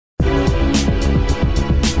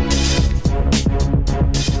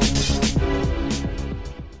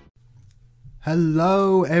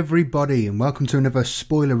Hello everybody and welcome to another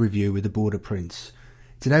spoiler review with the Border Prince.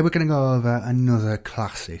 Today we're going to go over another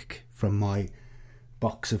classic from my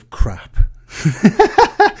box of crap,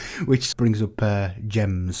 which brings up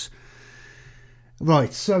gems.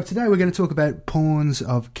 Right, so today we're going to talk about Pawns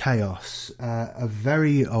of Chaos, a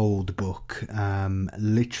very old book,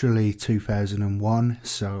 literally 2001,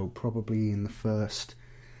 so probably in the first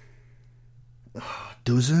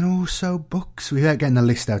dozen or so books. Without getting the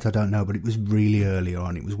list out, I don't know, but it was really early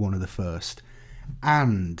on. It was one of the first.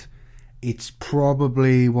 And it's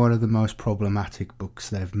probably one of the most problematic books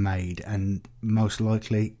they've made, and most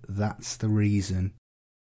likely that's the reason.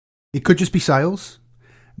 It could just be sales,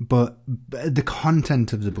 but the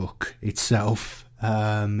content of the book itself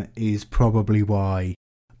is probably why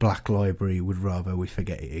Black Library would rather we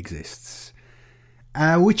forget it exists.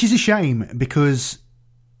 Which is a shame, because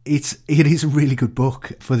it is a really good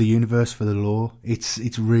book for the universe, for the lore.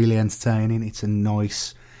 It's really entertaining. It's a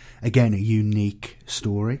nice, again, a unique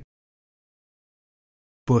story.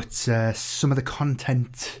 But some of the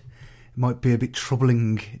content might be a bit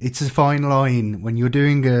troubling. It's a fine line when you're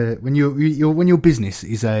doing when your business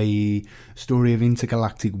is a story of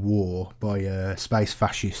intergalactic war by space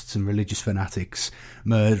fascists and religious fanatics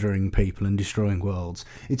murdering people and destroying worlds.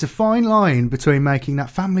 It's a fine line between making that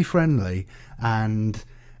family friendly and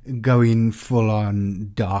going full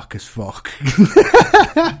on dark as fuck.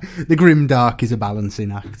 The grim dark is a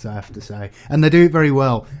balancing act, I have to say, and they do it very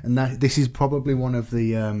well. And this is probably one of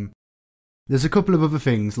the there's a couple of other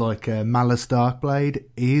things, like Malice Darkblade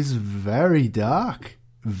is very dark,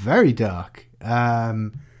 very dark.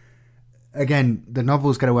 Again, the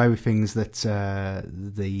novels get away with things that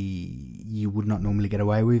you would not normally get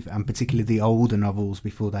away with, and particularly the older novels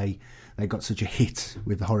before they got such a hit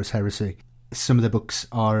with the Horus Heresy. Some of the books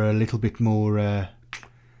are a little bit more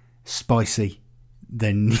spicy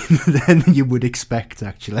than you would expect,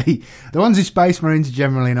 actually. The ones in Space Marines are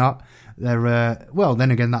generally not. They're well,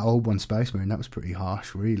 then again, that old one, Space Marine, that was pretty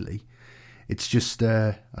harsh, really. It's just,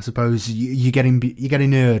 I suppose, you're getting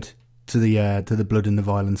inured to the blood and the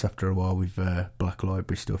violence after a while with Black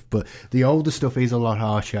Library stuff. But the older stuff is a lot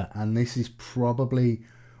harsher, and this is probably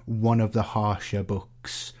one of the harsher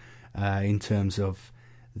books in terms of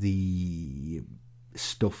the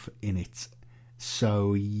stuff in it.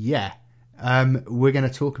 So yeah, we're going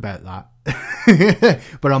to talk about that.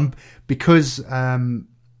 But because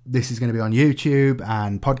this is going to be on YouTube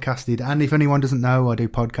and podcasted, and if anyone doesn't know, I do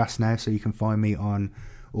podcasts now, so you can find me on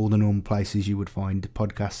all the normal places you would find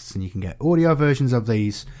podcasts, and you can get audio versions of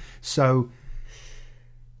these. So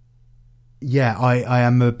yeah, I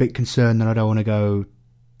am a bit concerned that I don't want to go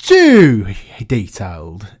too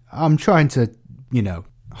detailed. I'm trying to,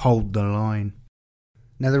 hold the line.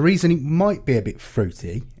 Now, the reason it might be a bit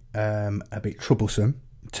fruity, a bit troublesome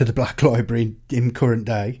to the Black Library in current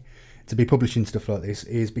day to be publishing stuff like this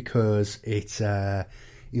is because it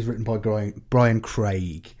is written by Brian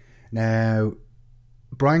Craig. Now,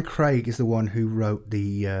 Brian Craig is the one who wrote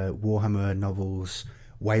the Warhammer novels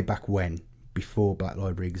way back when, before Black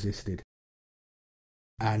Library existed.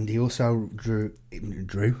 And he also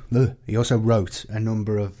he also wrote a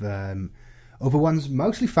number of other ones,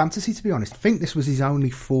 mostly fantasy, to be honest. I think this was his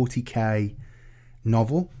only 40k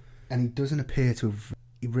novel, and he doesn't appear to have.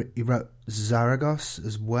 He wrote Zaragos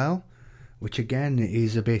as well, which again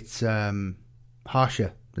is a bit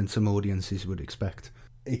harsher than some audiences would expect.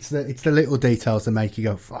 It's the little details that make you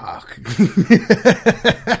go, fuck.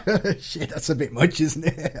 Shit, that's a bit much, isn't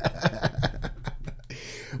it?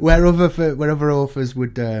 Where other authors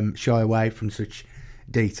would shy away from such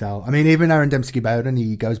detail. I mean, even Aaron Dembski-Bowden,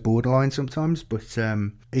 he goes borderline sometimes, but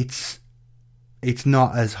it's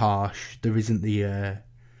not as harsh. There isn't the I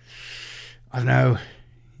don't know,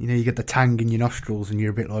 you get the tang in your nostrils and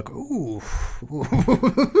you're a bit like, ooh.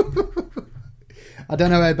 I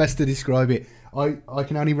don't know how best to describe it. I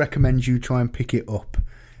can only recommend you try and pick it up.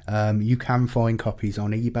 You can find copies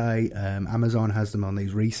on eBay. Amazon has them on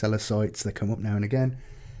these reseller sites. They come up now and again.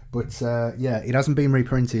 But yeah, it hasn't been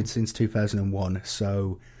reprinted since 2001.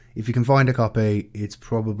 So if you can find a copy, it's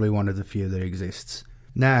probably one of the few that exists.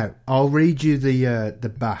 Now, I'll read you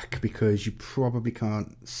the back, because you probably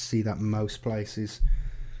can't see that most places.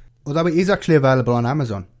 Although it is actually available on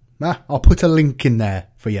Amazon. I'll put a link in there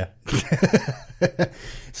for you.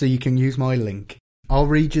 So you can use my link. I'll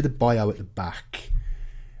read you the bio at the back.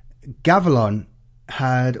 Gavilan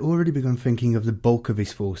had already begun thinking of the bulk of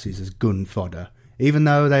his forces as gun fodder, even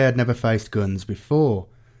though they had never faced guns before.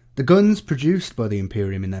 The guns produced by the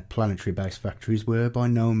Imperium in their planetary-based factories were by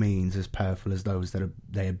no means as powerful as those that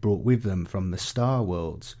they had brought with them from the Star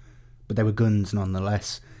Worlds, but they were guns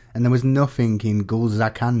nonetheless, and there was nothing in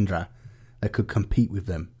Gulzakandra that could compete with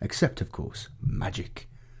them, except, of course, magic.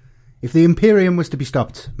 If the Imperium was to be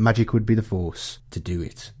stopped, magic would be the force to do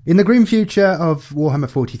it. In the grim future of Warhammer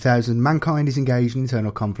 40,000, mankind is engaged in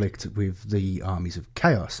internal conflict with the armies of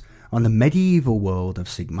chaos. On the medieval world of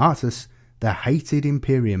Sigmatus, the hated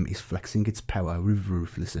Imperium is flexing its power with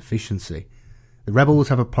ruthless efficiency. The rebels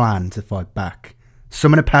have a plan to fight back,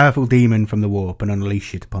 summon a powerful demon from the warp and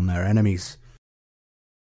unleash it upon their enemies.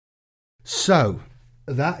 So,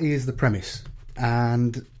 that is the premise,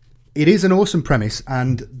 and it is an awesome premise,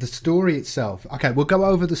 and the story itself... Okay, we'll go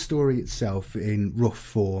over the story itself in rough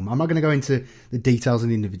form. I'm not going to go into the details of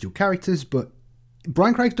the individual characters, but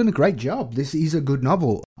Brian Craig's done a great job. This is a good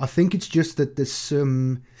novel. I think it's just that there's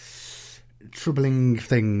some troubling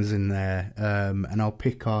things in there, and I'll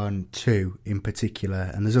pick on two in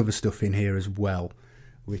particular, and there's other stuff in here as well,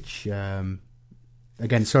 which...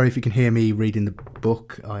 Again, sorry if you can hear me reading the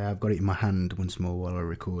book. I have got it in my hand once more while I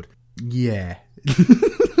record. Yeah.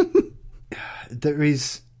 There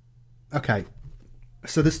is... Okay.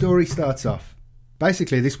 So the story starts off.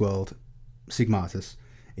 Basically, this world, Sigmatus,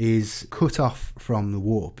 is cut off from the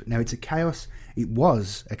warp. Now, it's a chaos... It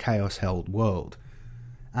was a chaos-held world.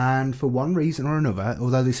 And for one reason or another,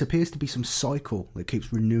 although this appears to be some cycle that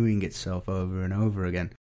keeps renewing itself over and over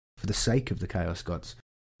again, for the sake of the Chaos Gods...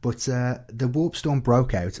 But the warp storm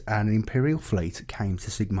broke out and an Imperial fleet came to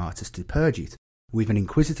Sigmatus to purge it, with an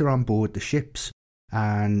Inquisitor on board the ships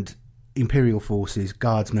and Imperial forces,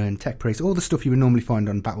 guardsmen, tech priests, all the stuff you would normally find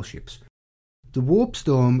on battleships. The warp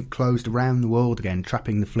storm closed around the world again,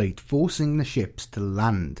 trapping the fleet, forcing the ships to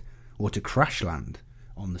land, or to crash land,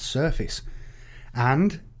 on the surface.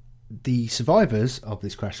 And the survivors of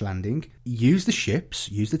this crash landing used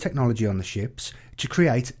the technology on the ships to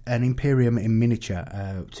create an Imperium in miniature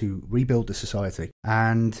to rebuild the society.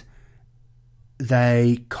 And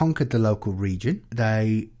they conquered the local region.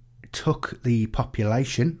 They took the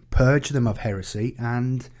population, purged them of heresy,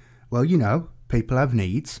 and, well, you know, people have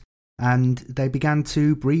needs. And they began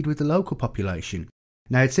to breed with the local population.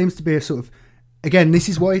 Now, it seems to be a sort of... Again, this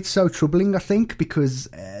is why it's so troubling, I think, because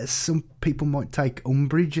some people might take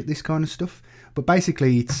umbrage at this kind of stuff. But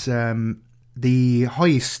basically, it's the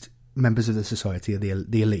highest members of the society, are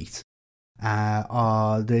the elite,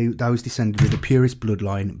 are those descended with the purest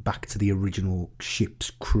bloodline back to the original ship's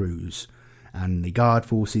crews, and the guard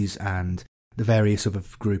forces and the various other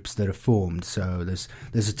groups that are formed. So there's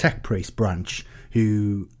a tech priest branch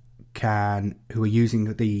who are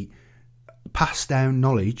using the pass down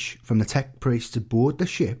knowledge from the tech priests aboard the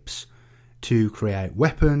ships to create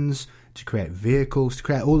weapons, to create vehicles, to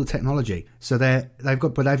create all the technology. So they've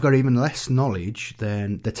got even less knowledge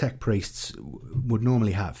than the tech priests would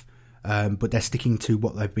normally have. But they're sticking to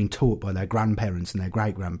what they've been taught by their grandparents and their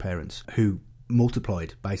great-grandparents, who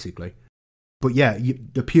multiplied, basically. But yeah,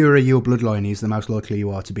 the purer your bloodline is, the most likely you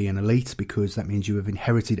are to be an elite, because that means you have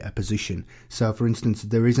inherited a position. So, for instance,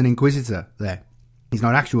 there is an Inquisitor there. He's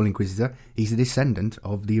not an actual Inquisitor, he's a descendant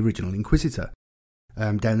of the original Inquisitor.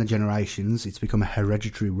 Down the generations, it's become a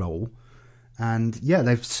hereditary role. And yeah,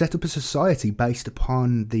 they've set up a society based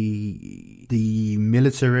upon the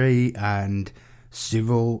military and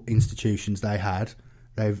civil institutions they had.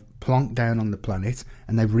 They've plonked down on the planet,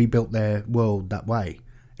 and they've rebuilt their world that way,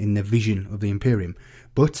 in the vision of the Imperium.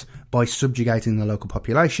 But by subjugating the local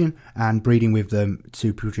population and breeding with them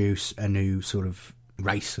to produce a new sort of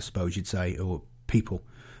race, I suppose you'd say, or people.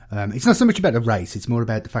 It's not so much about a race, it's more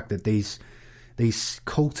about the fact that these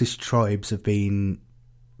cultist tribes have been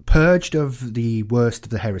purged of the worst of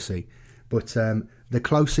the heresy, but the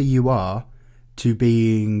closer you are to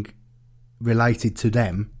being related to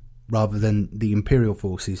them rather than the Imperial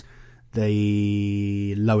forces,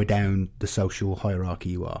 the lower down the social hierarchy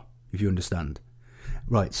you are, if you understand.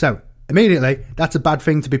 Right, so immediately that's a bad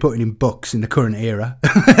thing to be putting in books in the current era.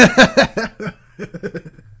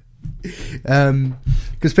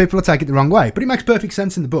 Because people will take it the wrong way, but it makes perfect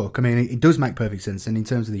sense in the book. I mean, it does make perfect sense, and in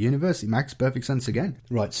terms of the universe, it makes perfect sense again.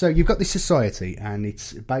 Right, so you've got this society, and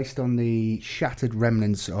it's based on the shattered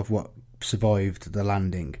remnants of what survived the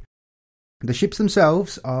landing. The ships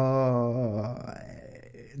themselves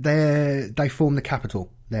they form the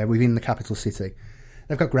capital. They're within the capital city.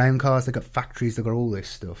 They've got ground cars, they've got factories, they've got all this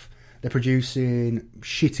stuff. They're producing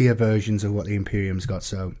shittier versions of what the Imperium's got,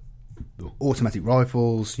 so automatic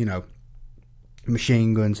rifles, you know,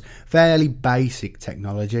 machine guns, fairly basic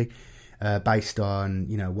technology based on,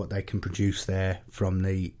 you know, what they can produce there from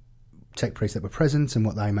the tech priests that were present and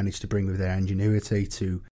what they managed to bring with their ingenuity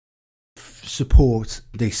to support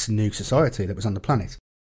this new society that was on the planet.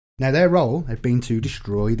 Now, their role had been to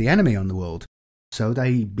destroy the enemy on the world, so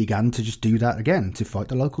they began to just do that again, to fight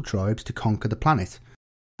the local tribes, to conquer the planet.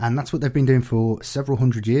 And that's what they've been doing for several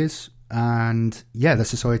hundred years. And yeah, the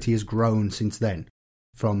society has grown since then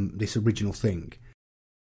from this original thing.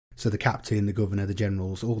 So the captain, the governor, the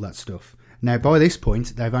generals, all that stuff. Now, by this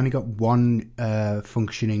point, they've only got one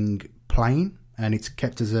functioning plane, and it's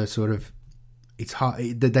kept as a sort of... It's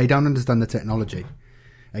hard. They don't understand the technology.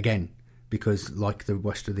 Again, because like the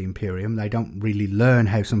rest of the Imperium, they don't really learn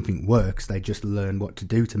how something works. They just learn what to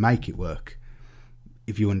do to make it work,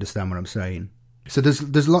 if you understand what I'm saying. So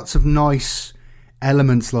there's lots of nice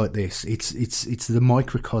elements like this. It's the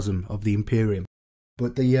microcosm of the Imperium.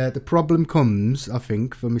 But the problem comes, I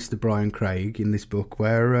think, for Mr. Brian Craig in this book,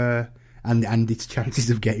 where and its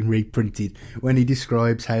chances of getting reprinted, when he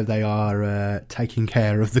describes how they are taking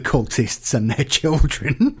care of the cultists and their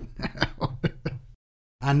children.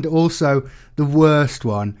 And also the worst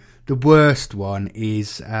one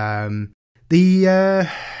is they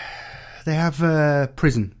have a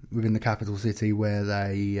prison within the capital city where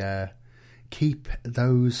they keep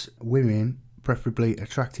those women, preferably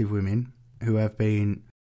attractive women, who have been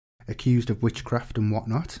accused of witchcraft and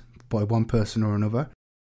whatnot by one person or another.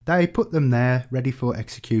 They put them there ready for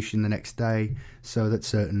execution the next day so that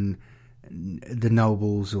the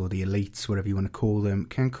nobles or the elites, whatever you want to call them,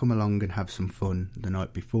 can come along and have some fun the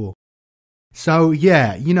night before. So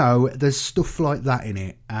yeah, there's stuff like that in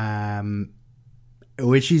it,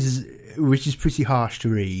 which is pretty harsh to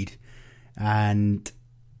read, and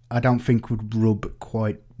I don't think would rub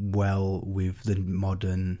quite well with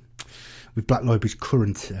Black Library's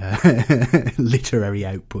current literary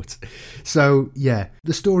output. So yeah,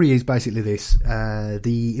 the story is basically this: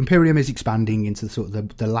 the Imperium is expanding into sort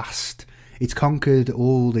of the last. It's conquered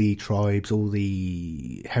all the tribes, all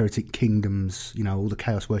the heretic kingdoms, all the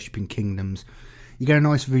chaos worshipping kingdoms. You get a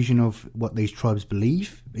nice vision of what these tribes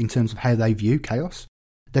believe in terms of how they view chaos.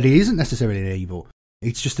 That it isn't necessarily an evil;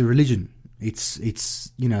 it's just a religion. It's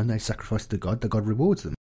they sacrifice to God, the God rewards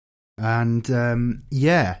them. And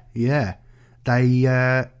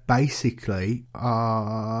they basically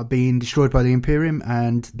are being destroyed by the Imperium,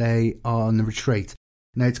 and they are on the retreat.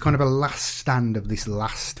 Now, it's kind of a last stand of this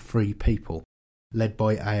last free people, led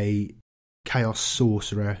by a chaos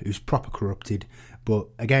sorcerer who's proper corrupted. But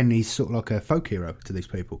again, he's sort of like a folk hero to these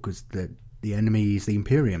people, because the enemy is the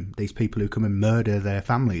Imperium, these people who come and murder their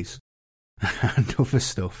families and other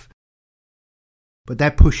stuff. But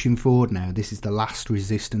they're pushing forward now. This is the last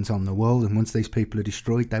resistance on the world, and once these people are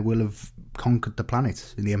destroyed, they will have conquered the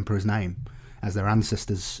planet in the Emperor's name, as their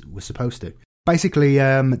ancestors were supposed to. Basically,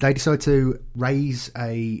 they decide to raise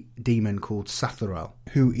a demon called Satharal,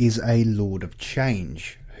 who is a Lord of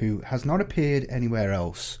Change, who has not appeared anywhere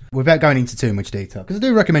else. Without going into too much detail, because I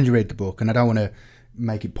do recommend you read the book, and I don't want to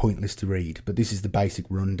make it pointless to read, but this is the basic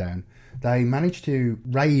rundown. They managed to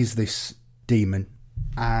raise this demon,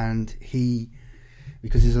 and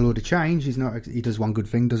because he's a Lord of Change, he does one good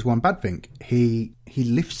thing, does one bad thing. He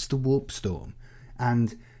lifts the warp storm,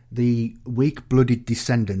 and the weak-blooded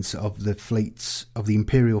descendants of the fleets, of the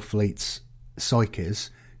Imperial fleet's psykers,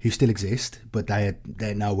 who still exist, but they're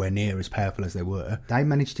nowhere near as powerful as they were. They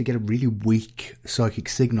managed to get a really weak psychic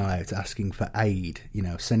signal out asking for aid,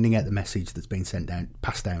 sending out the message that's been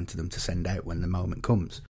passed down to them to send out when the moment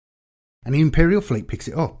comes. And the Imperial fleet picks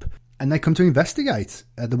it up. And they come to investigate.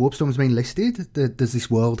 The warp storm's been listed. There's this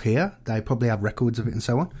world here. They probably have records of it and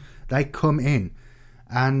so on. They come in,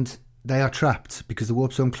 and they are trapped because the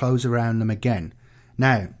warp storm closes around them again.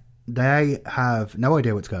 Now, they have no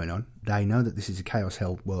idea what's going on. They know that this is a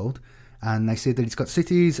chaos-held world, and they see that it's got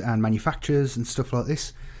cities and manufacturers and stuff like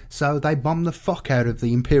this. So they bomb the fuck out of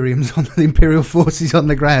the Imperial forces on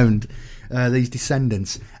the ground, these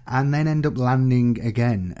descendants, and then end up landing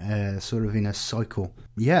again, sort of in a cycle.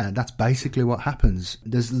 Yeah, that's basically what happens.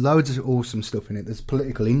 There's loads of awesome stuff in it. There's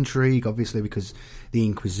political intrigue, obviously, because the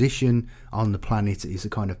Inquisition on the planet is a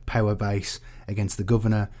kind of power base against the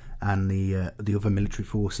governor and the other military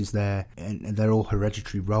forces there, and they're all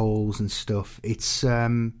hereditary roles and stuff. It's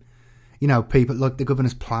people like the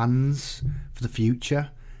governor's plans for the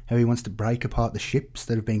future, how he wants to break apart the ships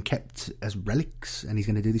that have been kept as relics, and he's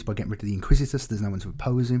going to do this by getting rid of the Inquisitors so there's no one to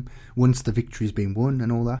oppose him once the victory's been won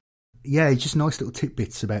and all that. Yeah, it's just nice little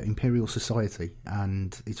tidbits about Imperial society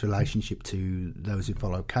and its relationship to those who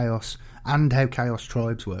follow chaos, and how chaos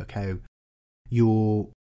tribes work, how your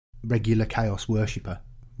regular chaos worshipper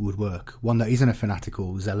would work. One that isn't a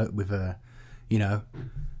fanatical zealot with a, I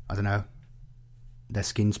don't know, their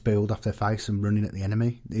skin spilled off their face and running at the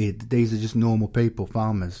enemy. These are just normal people,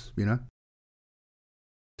 farmers,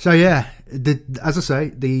 So yeah, as I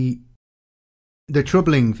say, the The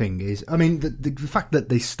troubling thing is, I mean, the fact that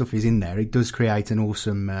this stuff is in there, it does create an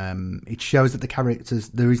awesome. It shows that the characters,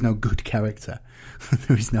 there is no good character,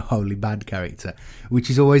 there is no wholly bad character, which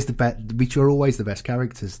is always which are always the best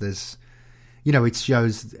characters. There's, it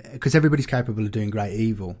shows because everybody's capable of doing great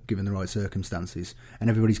evil given the right circumstances, and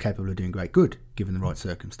everybody's capable of doing great good given the right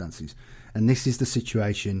circumstances. And this is the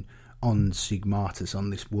situation on Sigmatus, on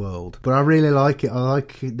this world. But I really like it. I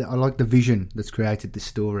like the vision that's created this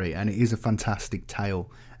story, and it is a fantastic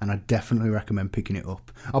tale, and I definitely recommend picking it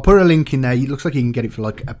up. I'll put a link in there. It looks like you can get it for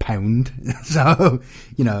like £1. So,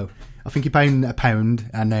 I think you're paying £1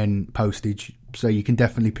 and then postage, so you can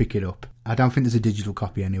definitely pick it up. I don't think there's a digital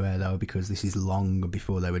copy anywhere though, because this is long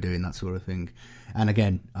before they were doing that sort of thing. And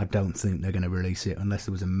again, I don't think they're going to release it unless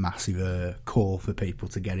there was a massive call for people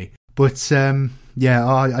to get it. But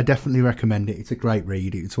I definitely recommend it. It's a great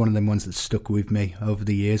read. It's one of them ones that stuck with me over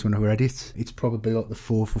the years when I read it. It's probably like the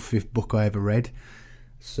 4th or 5th book I ever read.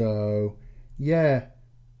 So yeah,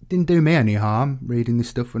 it didn't do me any harm reading this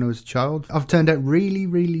stuff when I was a child. I've turned out really,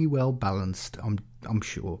 really well balanced. I'm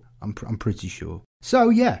sure. I'm pretty sure. So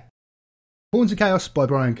yeah, Horns of Chaos by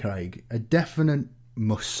Brian Craig, a definite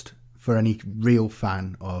must for any real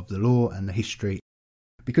fan of the lore and the history.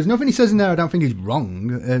 Because nothing he says in there I don't think is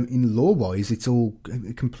wrong. In lore-wise, it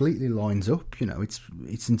completely lines up.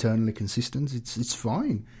 It's internally consistent. It's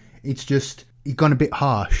fine. It's just he's gone a bit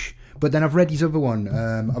harsh. But then I've read his other one.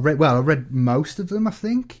 I read most of them, I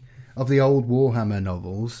think, of the old Warhammer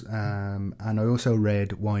novels. And I also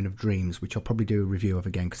read Wine of Dreams, which I'll probably do a review of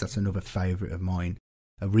again because that's another favourite of mine.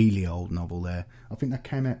 A really old novel there. I think that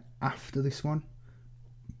came out after this one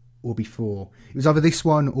or before. It was either this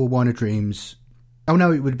one or Wine of Dreams. Oh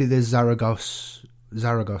no, it would be the Zaragoza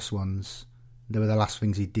ones. They were the last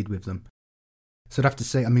things he did with them. So I'd have to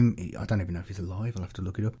say, I mean, I don't even know if he's alive. I'll have to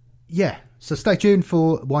look it up. Yeah, so stay tuned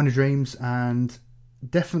for Wine of Dreams and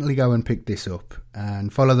definitely go and pick this up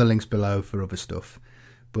and follow the links below for other stuff.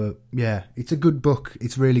 But yeah, it's a good book.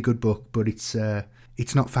 It's a really good book, but it's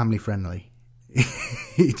not family friendly.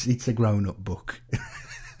 It's a grown-up book.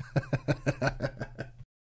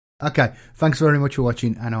 Okay, thanks very much for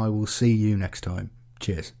watching, and I will see you next time.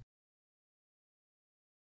 Cheers.